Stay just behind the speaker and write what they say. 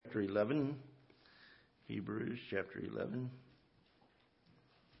chapter 11. Hebrews chapter 11.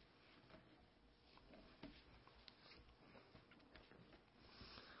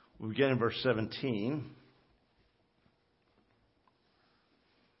 We begin in verse 17.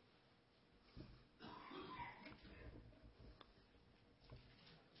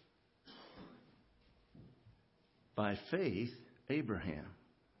 By faith, Abraham,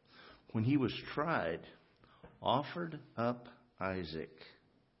 when he was tried, offered up Isaac.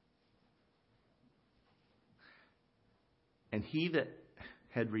 And he that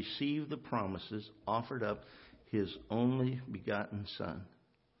had received the promises offered up his only begotten son,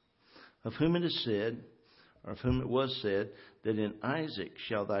 of whom it is said, or of whom it was said, that in Isaac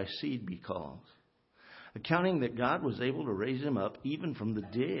shall thy seed be called, accounting that God was able to raise him up even from the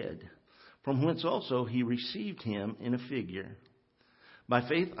dead, from whence also he received him in a figure. By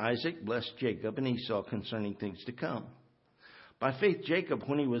faith Isaac blessed Jacob and Esau concerning things to come. By faith Jacob,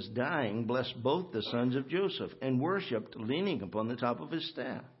 when he was dying, blessed both the sons of Joseph, and worshipped, leaning upon the top of his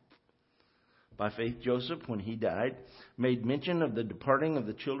staff. By faith Joseph, when he died, made mention of the departing of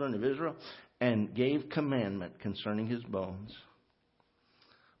the children of Israel, and gave commandment concerning his bones.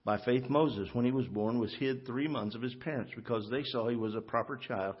 By faith Moses, when he was born, was hid 3 months of his parents, because they saw he was a proper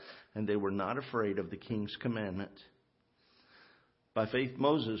child, and they were not afraid of the king's commandment. By faith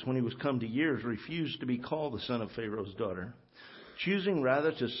Moses, when he was come to years, refused to be called the son of Pharaoh's daughter, choosing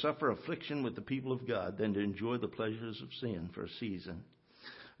rather to suffer affliction with the people of God than to enjoy the pleasures of sin for a season,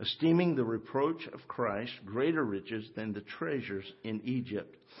 esteeming the reproach of Christ greater riches than the treasures in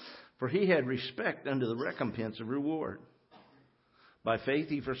Egypt, for he had respect unto the recompense of reward. By faith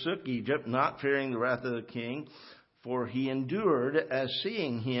he forsook Egypt, not fearing the wrath of the king, for he endured as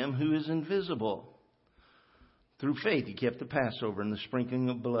seeing him who is invisible. Through faith he kept the Passover and the sprinkling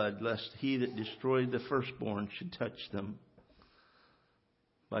of blood, lest he that destroyed the firstborn should touch them.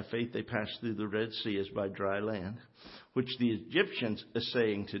 By faith they passed through the Red Sea as by dry land, which the Egyptians,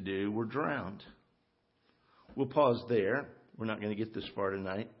 essaying to do, were drowned. We'll pause there. We're not going to get this far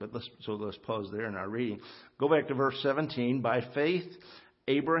tonight, but let's pause there in our reading. Go back to verse 17. By faith,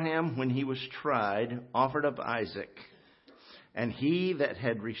 Abraham, when he was tried, offered up Isaac. And he that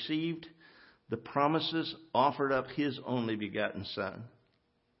had received the promises offered up his only begotten son.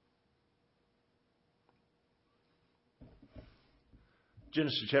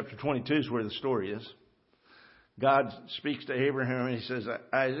 Genesis chapter 22 is where the story is. God speaks to Abraham and he says,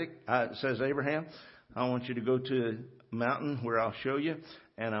 Abraham, I want you to go to a mountain where I'll show you,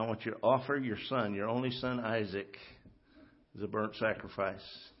 and I want you to offer your son, your only son Isaac, as a burnt sacrifice.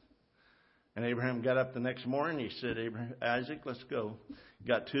 And Abraham got up the next morning. He said, Isaac, let's go.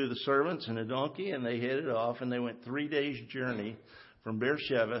 Got 2 of the servants and a donkey, and they headed off, and they went 3 days' journey from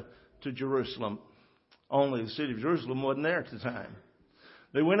Beersheba to Jerusalem. Only the city of Jerusalem wasn't there at the time.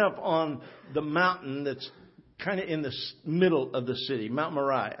 They went up on the mountain that's kind of in the middle of the city, Mount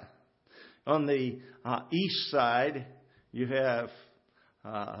Moriah. On the east side, you have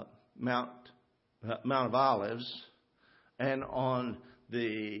Mount of Olives, and on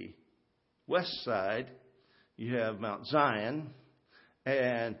the west side, you have Mount Zion,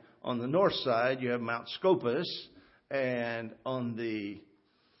 and on the north side, you have Mount Scopus, and on the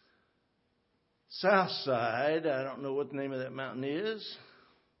south side, I don't know what the name of that mountain is.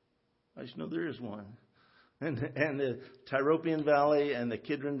 I just know there is one. And the Tyropian Valley and the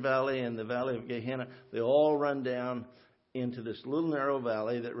Kidron Valley and the Valley of Gehenna, they all run down into this little narrow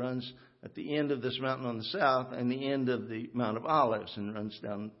valley that runs at the end of this mountain on the south and the end of the Mount of Olives, and runs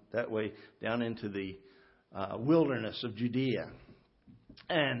down that way down into the wilderness of Judea.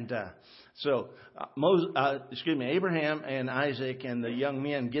 And Abraham and Isaac and the young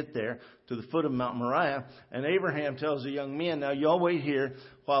men get there to the foot of Mount Moriah, and Abraham tells the young men, now y'all wait here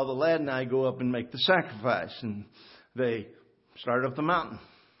while the lad and I go up and make the sacrifice. And they start up the mountain.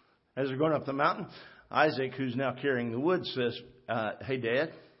 As they're going up the mountain, Isaac, who's now carrying the wood, says, hey,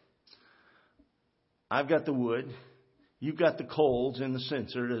 Dad, I've got the wood. You've got the coals in the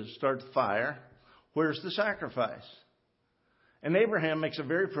censer to start the fire. Where's the sacrifice? And Abraham makes a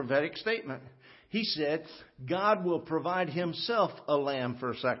very prophetic statement. He said, God will provide himself a lamb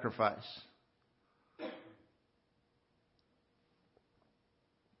for a sacrifice.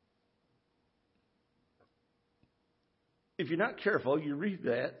 If you're not careful, you read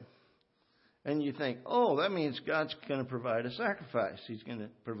that and you think, oh, that means God's going to provide a sacrifice. He's going to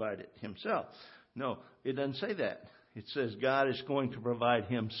provide it himself. No, it doesn't say that. It says God is going to provide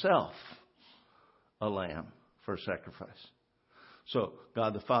himself a lamb for a sacrifice. So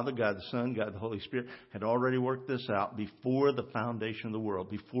God the Father, God the Son, God the Holy Spirit had already worked this out before the foundation of the world,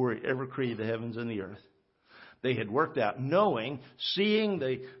 before he ever created the heavens and the earth. They had worked out, knowing, seeing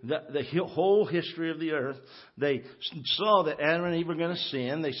the whole history of the earth. They saw that Adam and Eve were going to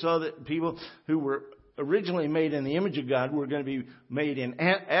sin. They saw that people who were originally made in the image of God were going to be made in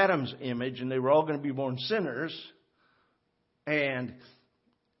Adam's image, and they were all going to be born sinners. And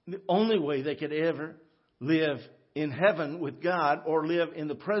the only way they could ever live in heaven with God or live in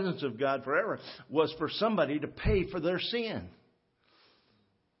the presence of God forever was for somebody to pay for their sin.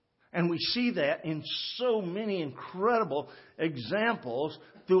 And we see that in so many incredible examples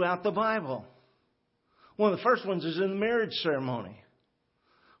throughout the Bible. One of the first ones is in the marriage ceremony,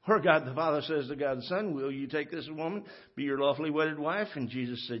 where God the Father says to God the Son, will you take this woman, be your lawfully wedded wife? And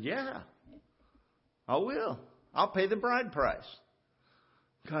Jesus said, yeah, I will. I'll pay the bride price.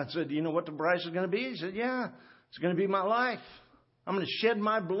 God said, do you know what the price is going to be? He said, yeah, it's going to be my life. I'm going to shed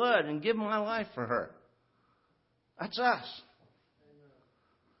my blood and give my life for her. That's us.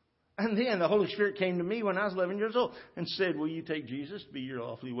 And then the Holy Spirit came to me when I was 11 years old and said, will you take Jesus to be your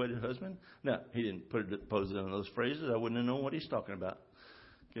lawfully wedded husband? No, he didn't pose it in those phrases. I wouldn't have known what he's talking about.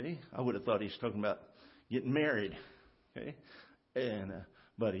 Okay, I would have thought he's talking about getting married. Okay,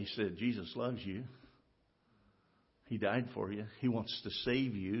 but he said, Jesus loves you. He died for you. He wants to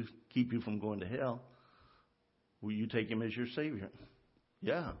save you, keep you from going to hell. Will you take him as your Savior?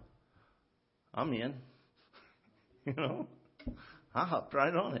 Yeah, I'm in. You know, I hopped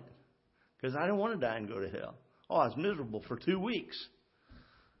right on it because I didn't want to die and go to hell. Oh, I was miserable for 2 weeks,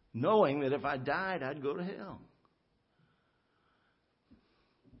 knowing that if I died, I'd go to hell.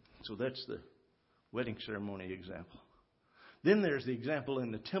 So that's the wedding ceremony example. Then there's the example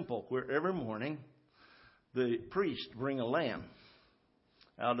in the temple where every morning the priest bring a lamb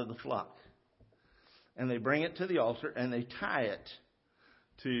out of the flock. And they bring it to the altar and they tie it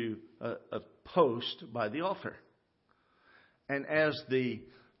to a post by the altar. And as the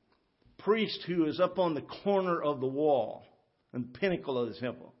priest who is up on the corner of the wall and pinnacle of the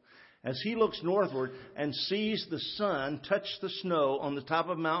temple, as he looks northward and sees the sun touch the snow on the top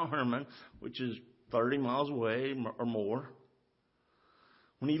of Mount Hermon, which is 30 miles away or more,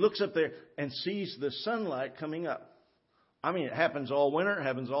 when he looks up there and sees the sunlight coming up, I mean, it happens all winter, it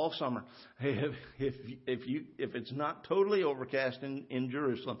happens all summer. If it's not totally overcast in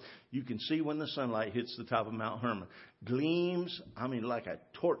Jerusalem, you can see when the sunlight hits the top of Mount Hermon. Gleams, I mean, like a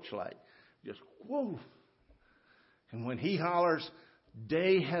torchlight. Just, whoa. And when he hollers,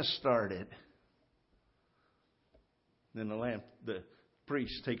 day has started. Then the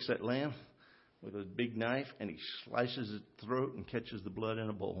priest takes that lamb with a big knife and he slices its throat and catches the blood in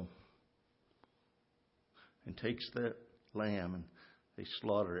a bowl. And takes that lamb and they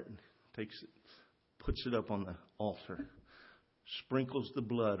slaughter it and takes it, puts it up on the altar, sprinkles the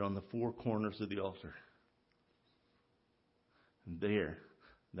blood on the four corners of the altar. And there,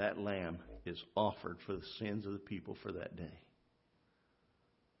 that lamb is offered for the sins of the people for that day.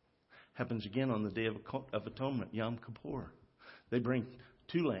 Happens again on the Day of Atonement, Yom Kippur. They bring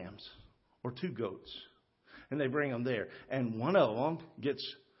 2 lambs or 2 goats, and they bring them there. And one of them gets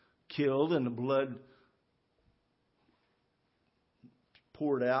killed and the blood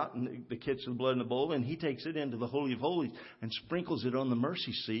poured out, and they catch the blood in the bowl, and he takes it into the Holy of Holies and sprinkles it on the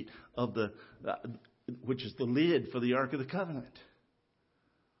mercy seat of which is the lid for the Ark of the Covenant.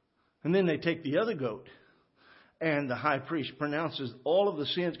 And then they take the other goat, and the high priest pronounces all of the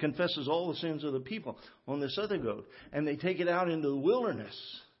sins, confesses all the sins of the people on this other goat. And they take it out into the wilderness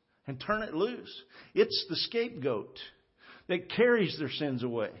and turn it loose. It's the scapegoat that carries their sins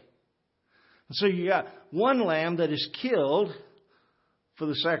away. And so you got one lamb that is killed for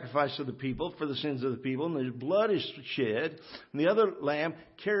the sacrifice of the people, for the sins of the people, and the blood is shed. And the other lamb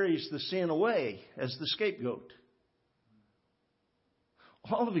carries the sin away as the scapegoat.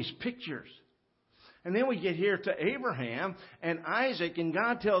 All of these pictures. And then we get here to Abraham and Isaac, and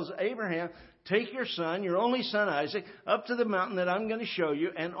God tells Abraham, take your son, your only son Isaac, up to the mountain that I'm going to show you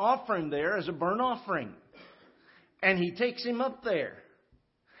and offer him there as a burnt offering. And he takes him up there.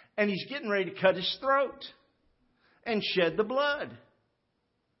 And he's getting ready to cut his throat and shed the blood.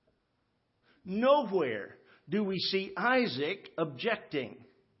 Nowhere do we see Isaac objecting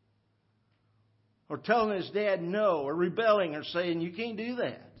or telling his dad no, or rebelling or saying, you can't do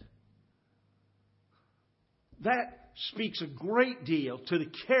that. That speaks a great deal to the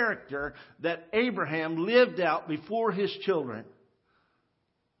character that Abraham lived out before his children.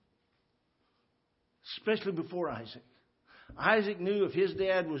 Especially before Isaac. Isaac knew if his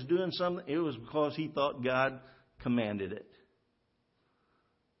dad was doing something, it was because he thought God commanded it.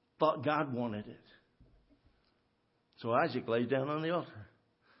 Thought God wanted it. So Isaac lays down on the altar.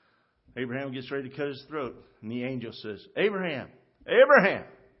 Abraham gets ready to cut his throat. And the angel says, Abraham, Abraham.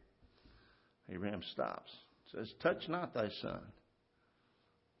 Abraham stops, says, touch not thy son.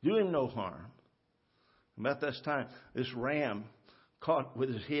 Do him no harm. About this time, this ram caught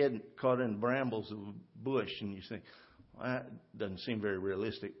with his head caught in brambles of a bush. And you think, well, that doesn't seem very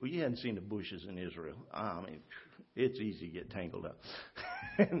realistic. Well, you hadn't seen the bushes in Israel. I mean, it's easy to get tangled up.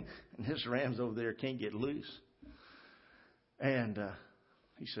 And this ram's over there, can't get loose. And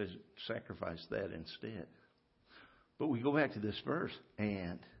he says, sacrifice that instead. But we go back to this verse,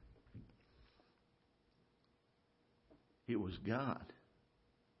 and it was God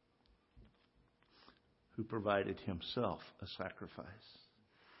who provided himself a sacrifice.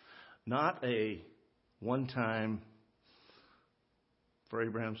 Not a one-time for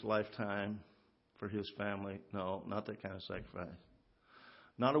Abraham's lifetime, for his family. No, not that kind of sacrifice.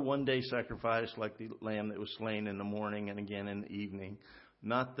 Not a one-day sacrifice like the lamb that was slain in the morning and again in the evening.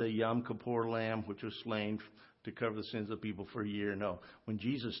 Not the Yom Kippur lamb which was slain to cover the sins of people for a year. No. When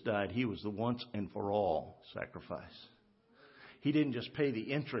Jesus died, he was the once and for all sacrifice. He didn't just pay the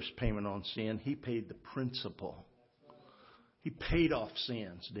interest payment on sin. He paid the principal. He paid off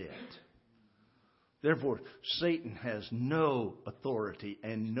sin's debt. Therefore, Satan has no authority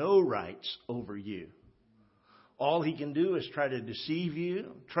and no rights over you. All he can do is try to deceive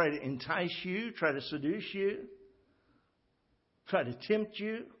you, try to entice you, try to seduce you, try to tempt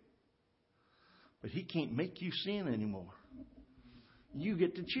you. But he can't make you sin anymore. You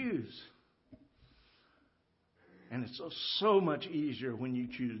get to choose. And it's so much easier when you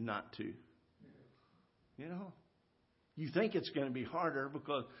choose not to. You know? You think it's going to be harder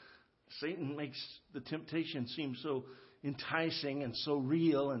because Satan makes the temptation seem so enticing and so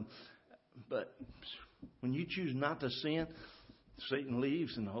real. But when you choose not to sin, Satan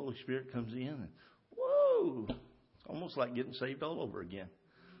leaves and the Holy Spirit comes in. And whoa! It's almost like getting saved all over again.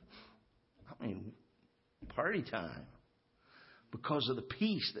 I mean, party time. Because of the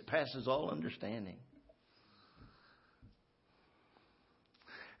peace that passes all understanding.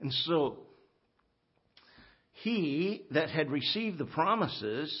 And so, he that had received the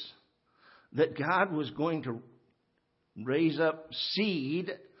promises that God was going to raise up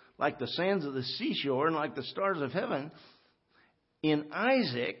seed like the sands of the seashore and like the stars of heaven in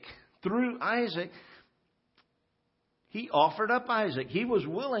Isaac, through Isaac, he offered up Isaac. He was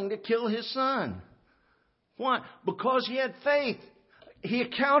willing to kill his son. Why? Because he had faith. He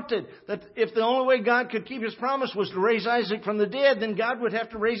accounted that if the only way God could keep his promise was to raise Isaac from the dead, then God would have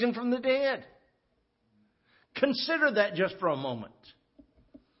to raise him from the dead. Consider that just for a moment.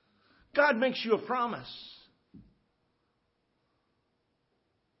 God makes you a promise.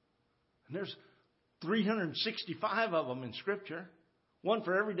 And there's 365 of them in Scripture. One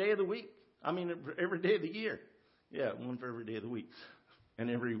for every day of the week. Every day of the year. Yeah, one for every day of the week. And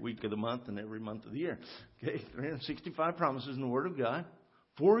every week of the month and every month of the year. Okay, 365 promises in the Word of God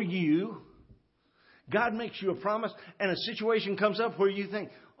for you. God makes you a promise and a situation comes up where you think,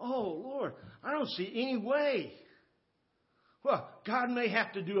 oh, Lord, I don't see any way. Well, God may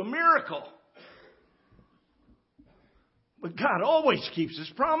have to do a miracle. But God always keeps His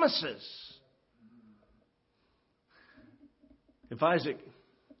promises. If Isaac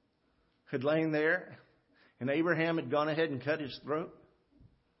had lain there and Abraham had gone ahead and cut his throat,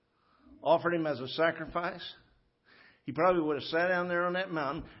 offered him as a sacrifice, he probably would have sat down there on that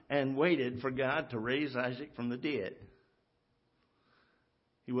mountain and waited for God to raise Isaac from the dead.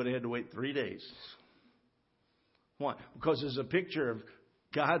 He would have had to wait 3 days. Why? Because it's a picture of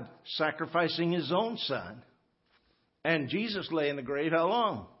God sacrificing His own son. And Jesus lay in the grave how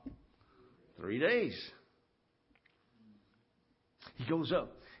long? 3 days. He goes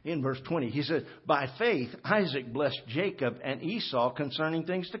up. In verse 20, he says, by faith, Isaac blessed Jacob and Esau concerning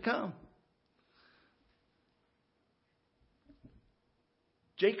things to come.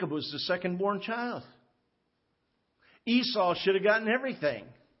 Jacob was the second born child. Esau should have gotten everything.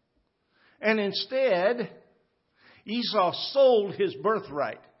 And instead, Esau sold his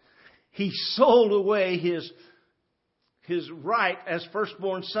birthright. He sold away his right as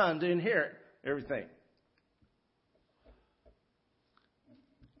firstborn son to inherit everything.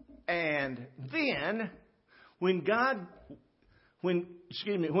 And then, when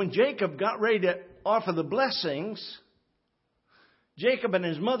Jacob got ready to offer the blessings, Jacob and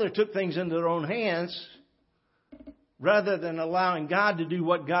his mother took things into their own hands rather than allowing God to do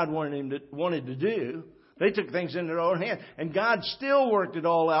what God wanted to do. They took things into their own hands. And God still worked it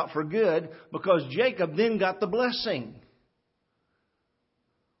all out for good because Jacob then got the blessing.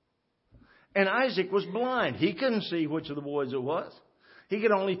 And Isaac was blind. He couldn't see which of the boys it was. He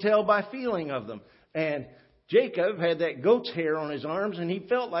could only tell by feeling of them. And Jacob had that goat's hair on his arms and he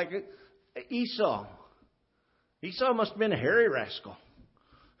felt like Esau. Esau must have been a hairy rascal.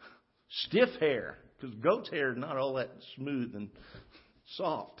 Stiff hair. Because goat's hair is not all that smooth and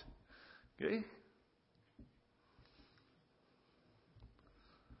soft. Okay?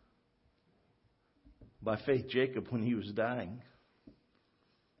 By faith, Jacob, when he was dying,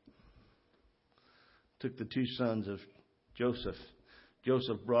 took the two sons of Joseph.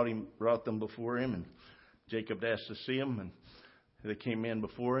 Joseph brought them before him, and Jacob asked to see them, and they came in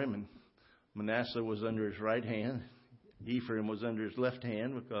before him, and Manasseh was under his right hand. Ephraim was under his left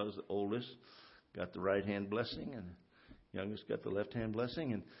hand because the oldest got the right hand blessing, and the youngest got the left hand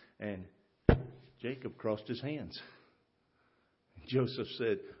blessing, and Jacob crossed his hands. Joseph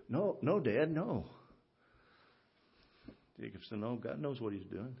said, No, Dad, no. Jacob said, no, God knows what he's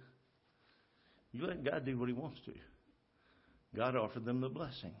doing. You let God do what he wants to. God offered them the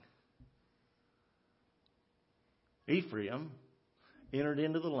blessing. Ephraim entered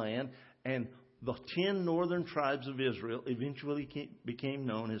into the land, and the 10 northern tribes of Israel eventually became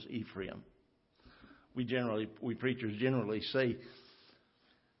known as Ephraim. We preachers generally say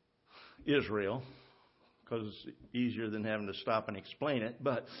Israel because it's easier than having to stop and explain it.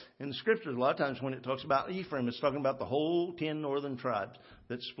 But in the scriptures, a lot of times when it talks about Ephraim, it's talking about the whole 10 northern tribes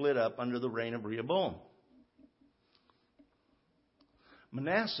that split up under the reign of Rehoboam.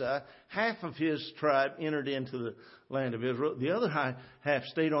 Manasseh, half of his tribe entered into the land of Israel. The other half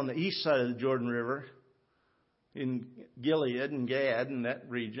stayed on the east side of the Jordan River in Gilead and Gad and that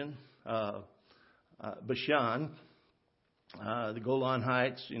region, Bashan, the Golan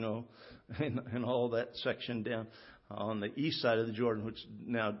Heights, and all that section down on the east side of the Jordan, which is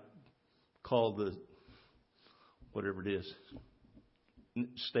now called the, whatever it is,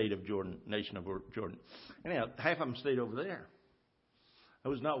 state of Jordan, nation of Jordan. Anyhow, half of them stayed over there. That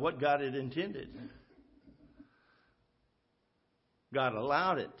was not what God had intended. God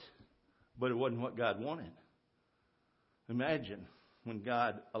allowed it, but it wasn't what God wanted. Imagine when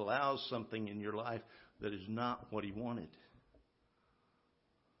God allows something in your life that is not what He wanted.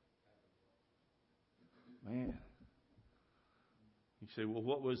 Man. You say, well,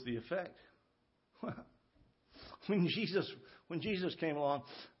 what was the effect? Well, when Jesus came along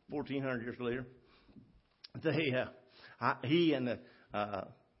 1,400 years later, he and the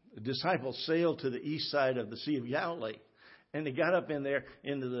disciples sailed to the east side of the Sea of Galilee, and they got up in there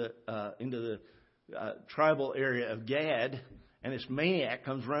into the tribal area of Gad, and this maniac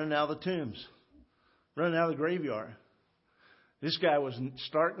comes running out of the tombs, running out of the graveyard. This guy was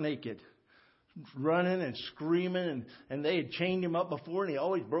stark naked, running and screaming, and they had chained him up before, and he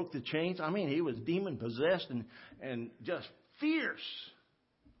always broke the chains. I mean, he was demon possessed and just fierce.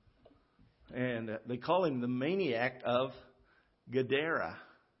 And they call him the maniac of Gadara,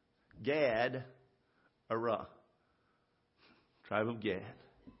 Gad, Ara, tribe of Gad.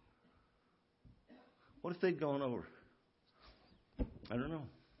 What if they'd gone over? I don't know.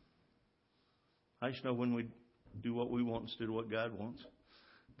 I just know when we do what we want instead of what God wants,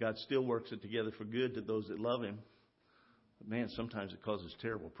 God still works it together for good to those that love Him. But man, sometimes it causes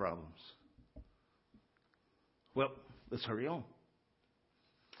terrible problems. Well, let's hurry on.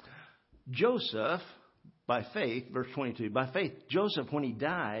 Joseph, by faith, verse 22, by faith, Joseph, when he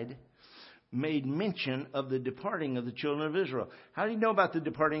died, made mention of the departing of the children of Israel. How do you know about the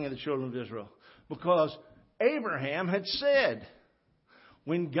departing of the children of Israel? Because Abraham had said,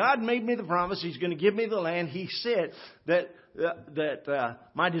 when God made me the promise, He's going to give me the land, He said that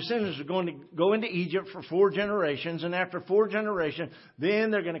my descendants are going to go into Egypt for 4 generations, and after 4 generations, then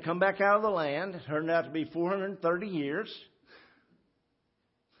they're going to come back out of the land. It turned out to be 430 years.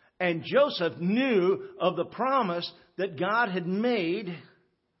 And Joseph knew of the promise that God had made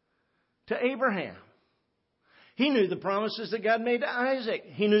to Abraham. He knew the promises that God made to Isaac.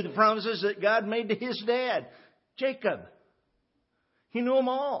 He knew the promises that God made to his dad, Jacob. He knew them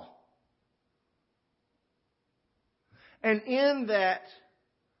all. And in that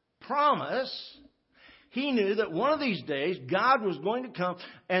promise, he knew that one of these days God was going to come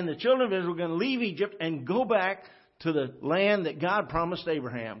and the children of Israel were going to leave Egypt and go back to the land that God promised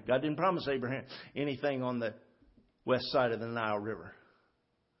Abraham. God didn't promise Abraham anything on the west side of the Nile River.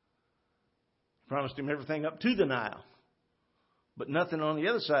 He promised him everything up to the Nile, but nothing on the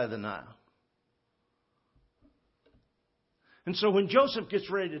other side of the Nile. And so when Joseph gets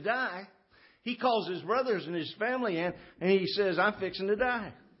ready to die, he calls his brothers and his family in, and he says, I'm fixing to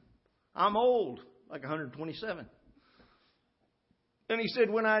die. I'm old, like 127. And he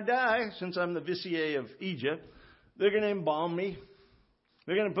said, when I die, since I'm the vizier of Egypt, they're going to embalm me.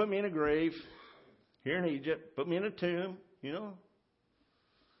 They're going to put me in a grave here in Egypt, put me in a tomb,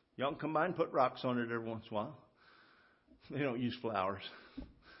 Y'all can come by and put rocks on it every once in a while. They don't use flowers.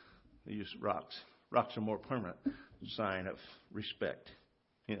 They use rocks. Rocks are more permanent sign of respect.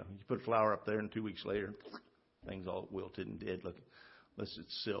 You put flour up there, and 2 weeks later, things all wilted and dead, looking, unless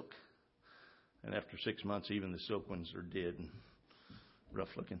it's silk. And after 6 months, even the silk ones are dead and rough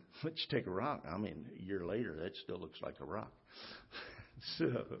looking. But you take a rock. A year later, that still looks like a rock.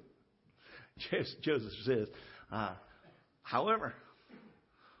 So Joseph says, however,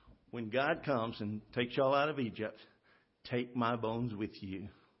 when God comes and takes y'all out of Egypt, take my bones with you.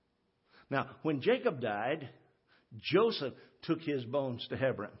 Now, when Jacob died, Joseph took his bones to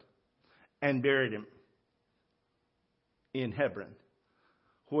Hebron and buried him in Hebron,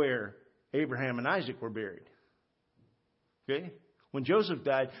 where Abraham and Isaac were buried. Okay? When Joseph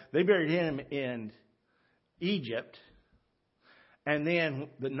died, they buried him in Egypt. And then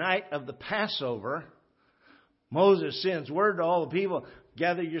the night of the Passover, Moses sends word to all the people,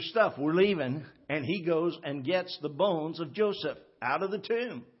 gather your stuff, we're leaving. And he goes and gets the bones of Joseph out of the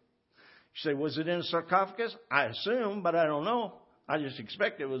tomb. You say, was it in a sarcophagus? I assume, but I don't know. I just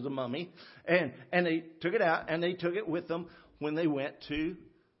expect it was a mummy. And they took it out, and they took it with them when they went to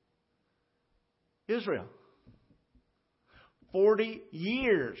Israel. 40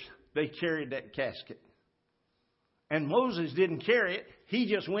 years they carried that casket. And Moses didn't carry it. He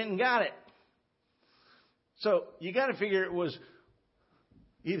just went and got it. So you got to figure it was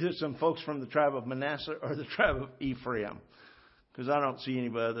either some folks from the tribe of Manasseh or the tribe of Ephraim. Because I don't see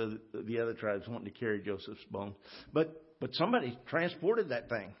anybody the other tribes wanting to carry Joseph's bones. But somebody transported that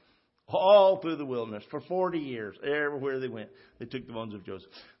thing all through the wilderness for 40 years. Everywhere they went, they took the bones of Joseph.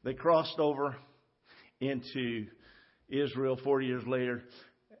 They crossed over into Israel 40 years later,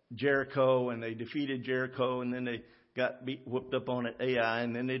 Jericho, and they defeated Jericho, and then they got whooped up on at Ai,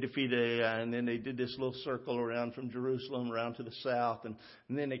 and then they defeated Ai, and then they did this little circle around from Jerusalem around to the south, and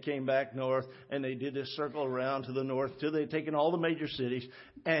then they came back north, and they did this circle around to the north till they'd taken all the major cities,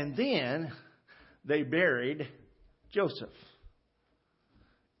 and then they buried Joseph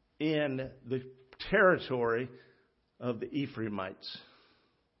in the territory of the Ephraimites.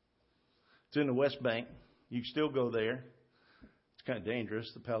 It's in the West Bank. You can still go there. It's kind of dangerous.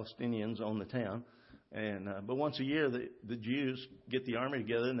 The Palestinians own the town. But once a year, the Jews get the army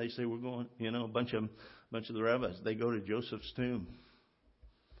together and they say, we're going, a bunch of the rabbis, they go to Joseph's tomb.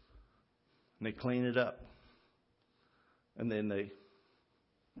 And they clean it up. And then they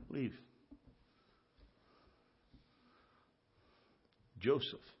leave.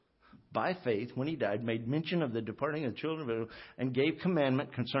 Joseph, by faith, when he died, made mention of the departing of the children of Israel and gave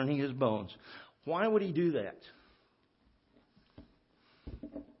commandment concerning his bones. Why would he do that?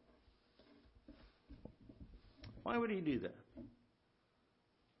 Why would he do that?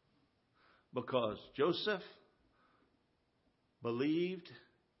 Because Joseph believed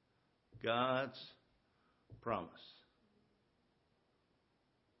God's promise.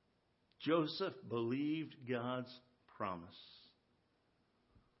 Joseph believed God's promise.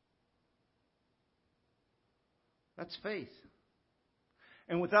 That's faith.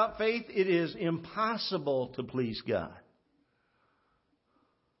 And without faith, it is impossible to please God.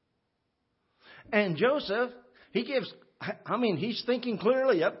 And Joseph, he's thinking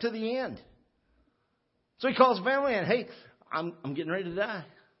clearly up to the end. So he calls family and, hey, I'm getting ready to die.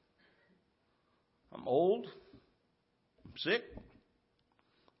 I'm old. I'm sick.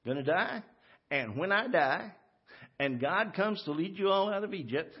 Going to die. And when I die, and God comes to lead you all out of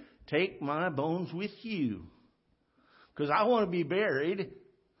Egypt, take my bones with you. Because I want to be buried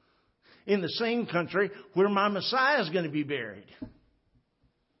in the same country where my Messiah is going to be buried.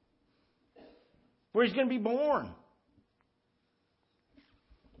 Where he's going to be born.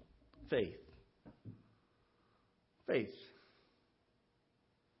 Faith. Faith.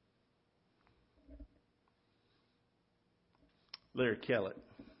 Larry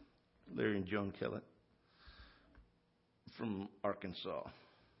and Joan Kellett from Arkansas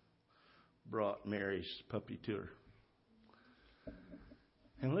brought Mary's puppy to her.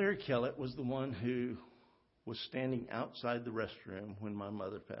 And Larry Kellett was the one who was standing outside the restroom when my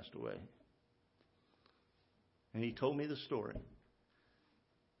mother passed away. And he told me the story.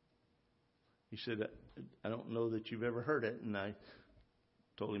 He said, I don't know that you've ever heard it. And I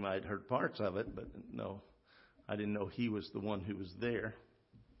told him I had heard parts of it, but no, I didn't know he was the one who was there.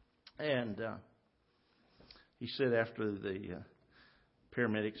 And he said after the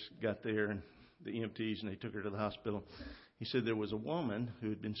paramedics got there and the EMTs and they took her to the hospital, he said there was a woman who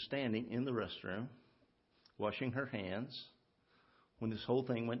had been standing in the restroom washing her hands when this whole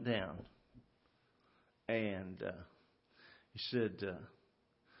thing went down. And he said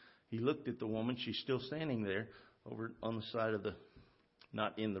he looked at the woman. She's still standing there over on the side of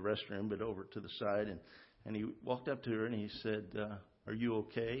not in the restroom, but over to the side. And he walked up to her and he said, are you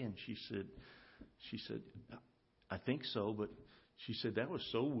okay? And she said, I think so, but She said, that was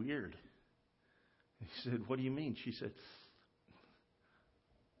so weird. He said, what do you mean? She said,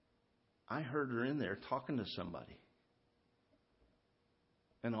 I heard her in there talking to somebody.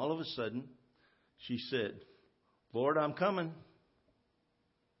 And all of a sudden, she said, Lord, I'm coming.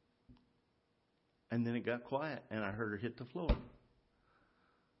 And then it got quiet, and I heard her hit the floor.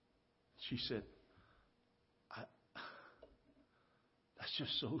 She said, that's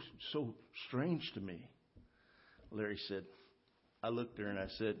just so strange to me. Larry said, I looked at her and I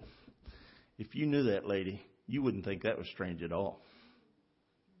said, if you knew that lady, you wouldn't think that was strange at all.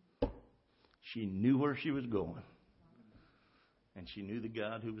 She knew where she was going. And she knew the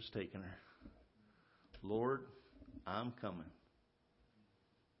God who was taking her. Lord, I'm coming.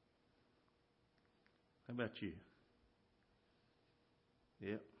 How about you?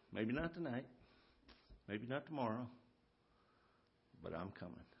 Yeah, maybe not tonight. Maybe not tomorrow. But I'm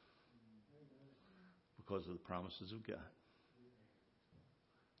coming. Because of the promises of God.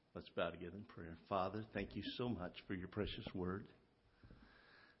 Let's bow together in prayer. Father, thank you so much for your precious word.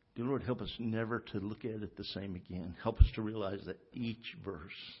 Dear Lord, help us never to look at it the same again. Help us to realize that each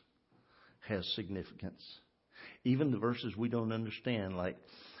verse has significance. Even the verses we don't understand, like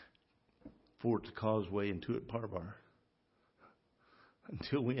for it to causeway and to it parbar.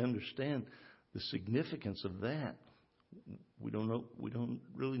 Until we understand the significance of that, we don't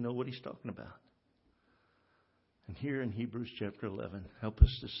really know what he's talking about. And here in Hebrews chapter 11, help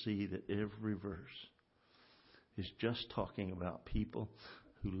us to see that every verse is just talking about people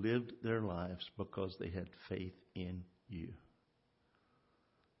who lived their lives because they had faith in you.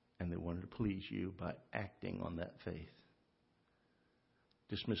 And they wanted to please you by acting on that faith.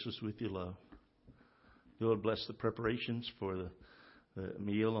 Dismiss us with your love. Lord, bless the preparations for the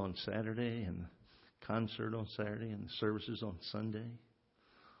meal on Saturday and the concert on Saturday and the services on Sunday.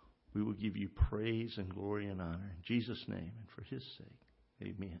 We will give you praise and glory and honor in Jesus' name and for his sake.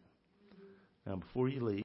 Amen. Now, before you leave,